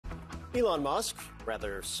Elon Musk,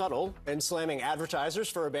 rather subtle, and slamming advertisers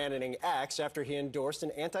for abandoning X after he endorsed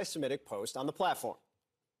an anti-Semitic post on the platform.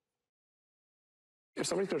 If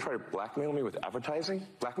somebody's going to try to blackmail me with advertising,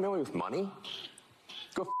 blackmail me with money,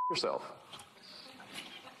 go yourself.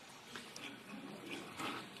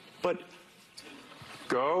 But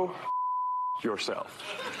go yourself.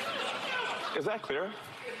 Is that clear?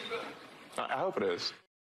 I hope it is.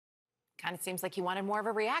 Kind of seems like he wanted more of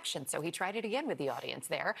a reaction, so he tried it again with the audience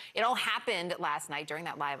there. It all happened last night during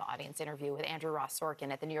that live audience interview with Andrew Ross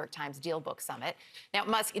Sorkin at the New York Times DealBook Summit. Now,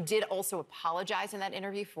 Musk did also apologize in that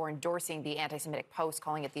interview for endorsing the anti-Semitic post,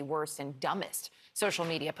 calling it the worst and dumbest social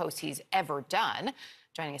media post he's ever done.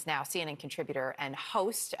 Joining us now, CNN contributor and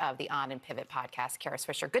host of the On and Pivot podcast, Kara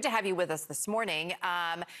Swisher. Good to have you with us this morning.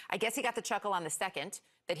 I guess he got the chuckle on the second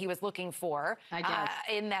that he was looking for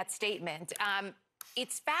in that statement.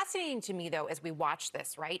 It's fascinating to me, though, as we watch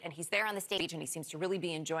this, right? And he's there on the stage and he seems to really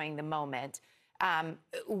be enjoying the moment.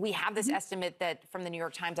 We have this estimate that from the New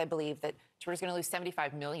York Times, I believe, that Twitter's going to lose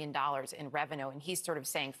 $75 million in revenue. And he's sort of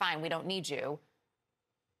saying, fine, we don't need you.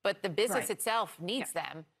 But the business itself needs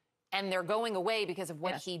them. And they're going away because of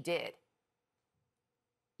what he did.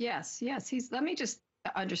 Yes. Let me just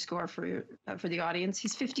underscore for the audience.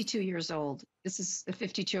 He's 52 years old. This is a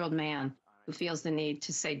 52-year-old man who feels the need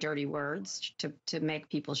to say dirty words to make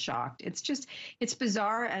people shocked. It's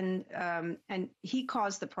bizarre, and he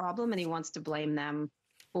caused the problem, and he wants to blame them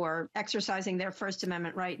for exercising their First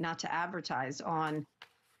Amendment right not to advertise on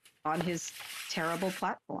his terrible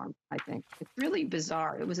platform. I think it's really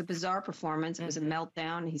bizarre. It was a bizarre performance. It was a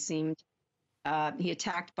meltdown. He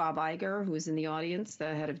attacked Bob Iger, who was in the audience,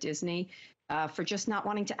 the head of Disney, for just not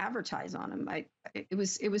wanting to advertise on him. It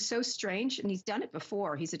was so strange, and he's done it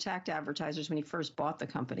before. He's attacked advertisers when he first bought the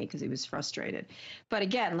company because he was frustrated. But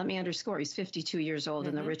again, let me underscore: he's 52 years old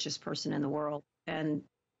and the richest person in the world. And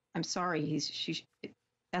I'm sorry,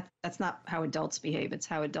 that's not how adults behave. It's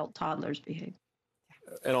how adult toddlers behave.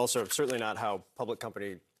 And also, certainly not how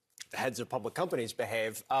heads of public companies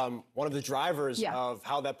behave. One of the drivers of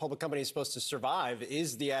how that public company is supposed to survive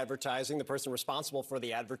is the advertising. The person responsible for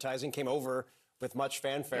the advertising came over with much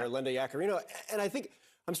fanfare, Linda Yaccarino. And I think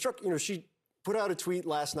I'm struck, she put out a tweet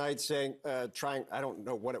last night saying, I don't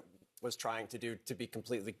know what it was trying to do, to be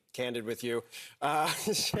completely candid with you,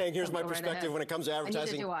 saying, here's my perspective when it comes to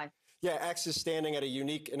advertising. And neither do I. Yeah, X is standing at a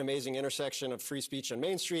unique and amazing intersection of free speech on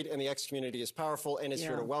Main Street, and the X community is powerful and is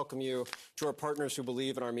here to welcome you, to our partners who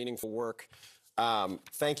believe in our meaningful work.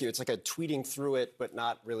 Thank you. It's like a tweeting through it, but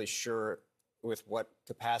not really sure with what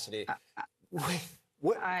capacity.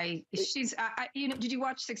 Did you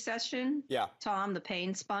watch Succession? Yeah. Tom, the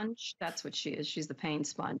pain sponge? That's what she is. She's the pain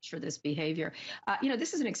sponge for this behavior.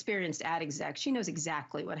 This is an experienced ad exec. She knows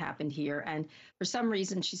exactly what happened here. And for some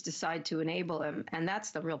reason, she's decided to enable him. And that's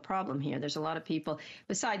the real problem here. There's a lot of people,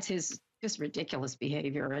 besides his just ridiculous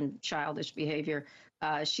behavior and childish behavior,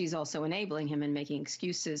 she's also enabling him and making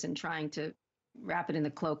excuses and trying to wrap it in the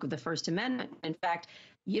cloak of the First Amendment. In fact,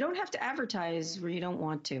 you don't have to advertise where you don't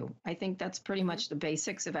want to. I think that's pretty much the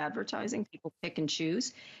basics of advertising. People pick and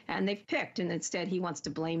choose, and they've picked, and instead he wants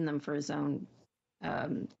to blame them for his own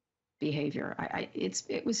behavior.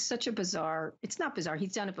 It was such a bizarre, it's not bizarre,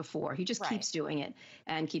 he's done it before. He just keeps doing it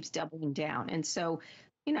and keeps doubling down. And so,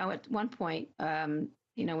 at one point, when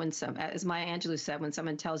as Maya Angelou said, when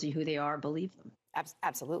someone tells you who they are, believe them.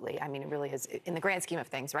 Absolutely. I mean, it really is, in the grand scheme of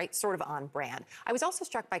things, right? Sort of on brand. I was also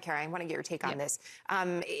struck by, Kara, I want to get your take on this.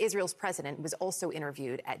 Israel's president was also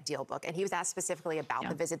interviewed at DealBook, and he was asked specifically about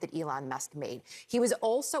the visit that Elon Musk made. He was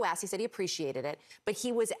also asked, he said he appreciated it, but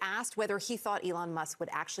he was asked whether he thought Elon Musk would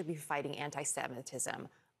actually be fighting anti-Semitism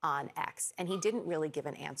on X. And he didn't really give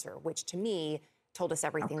an answer, which to me told us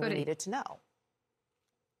everything we needed to know.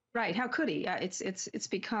 Right. How could he? It's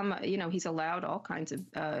become, he's allowed all kinds of,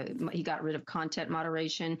 he got rid of content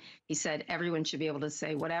moderation. He said everyone should be able to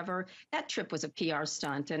say whatever. That trip was a PR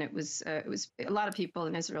stunt. And it was a lot of people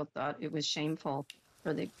in Israel thought it was shameful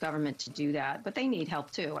for the government to do that. But they need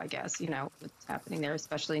help, too, I guess, what's happening there,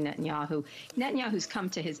 especially Netanyahu. Netanyahu's come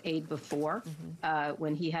to his aid before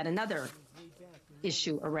when he had another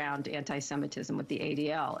issue around anti-Semitism with the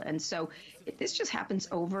ADL. And so this just happens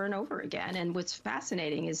over and over again. And what's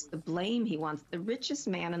fascinating is the blame he wants. The richest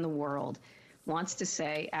man in the world wants to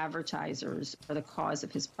say advertisers are the cause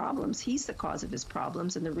of his problems. He's the cause of his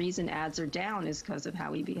problems. And the reason ads are down is because of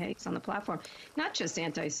how he behaves on the platform. Not just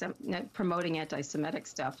promoting anti-Semitic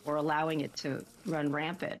stuff or allowing it to run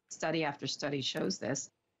rampant. Study after study shows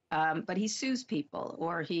this. But he sues people,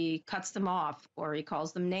 or he cuts them off, or he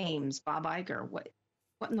calls them names. Bob Iger, what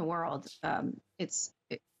in the world?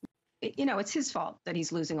 it's his fault that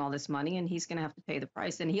he's losing all this money, and he's going to have to pay the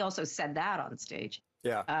price. And he also said that on stage.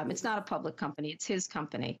 Yeah. It's not a public company. It's his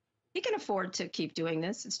company. He can afford to keep doing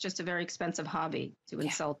this. It's just a very expensive hobby to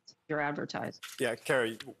insult your advertiser. Yeah,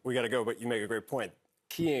 Kara, we got to go, but you make a great point.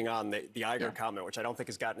 Keying on the Iger comment, which I don't think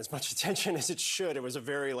has gotten as much attention as it should. It was a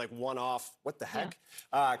very one-off, what the heck?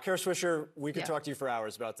 Kara Swisher, we could talk to you for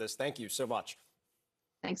hours about this. Thank you so much.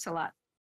 Thanks a lot.